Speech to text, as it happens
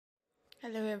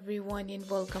Hello everyone and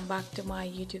welcome back to my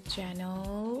YouTube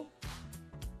channel.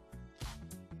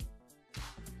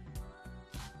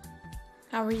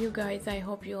 How are you guys? I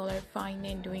hope you all are fine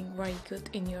and doing very good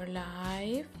in your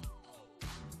life.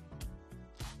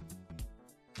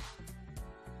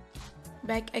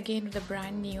 Back again with a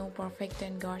brand new perfect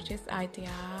and gorgeous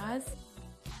ideas.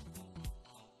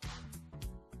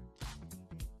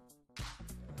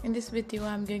 In this video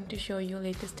I'm going to show you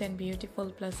latest and beautiful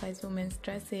plus size women's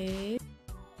dresses.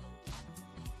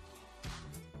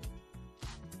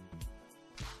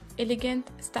 Elegant,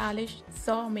 stylish,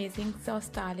 so amazing, so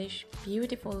stylish,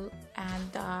 beautiful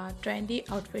and trendy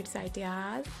outfits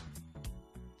ideas.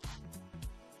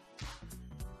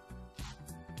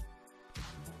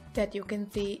 That you can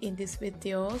see in this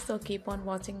video, so keep on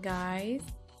watching guys.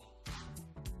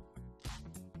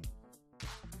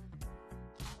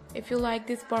 If you like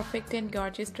these perfect and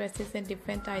gorgeous dresses and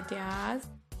different ideas,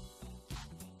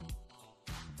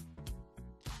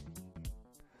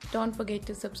 don't forget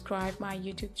to subscribe my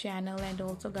YouTube channel and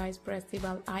also guys press the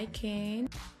bell icon.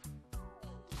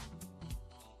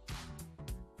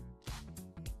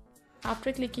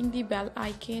 After clicking the bell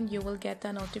icon, you will get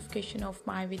a notification of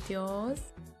my videos.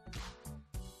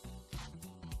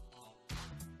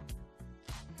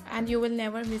 And you will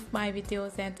never miss my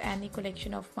videos and any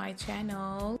collection of my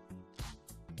channel.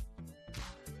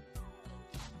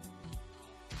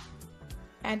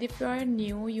 And if you are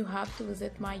new, you have to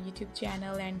visit my YouTube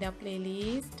channel and the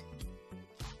playlist.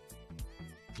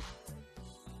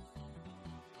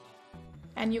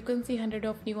 And you can see hundreds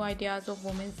of new ideas of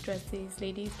women's dresses,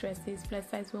 ladies dresses, plus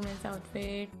size women's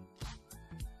outfit.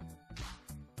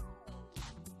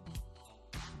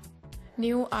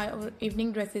 New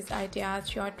evening dresses ideas,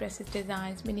 short dresses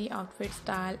designs, mini outfit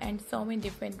style and so many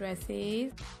different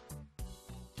dresses.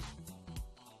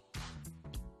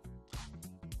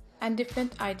 And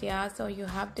different ideas, so you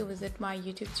have to visit my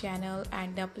YouTube channel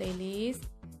and the playlist.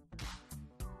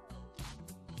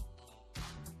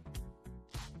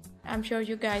 I'm sure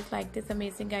you guys like this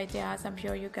amazing ideas. I'm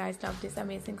sure you guys love this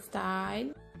amazing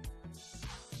style.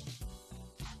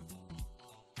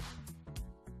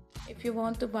 If you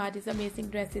want to buy these amazing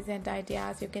dresses and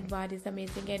ideas, you can buy these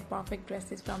amazing and perfect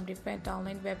dresses from different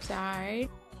online websites.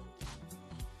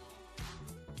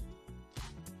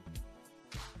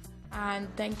 And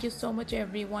thank you so much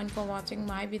everyone for watching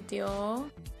my video.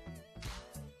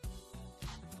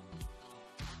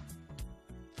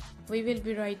 We will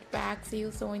be right back. See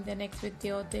you soon in the next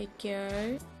video. Take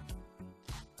care.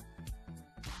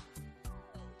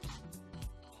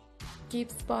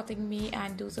 Keep supporting me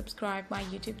and do subscribe my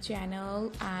YouTube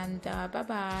channel and bye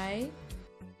bye.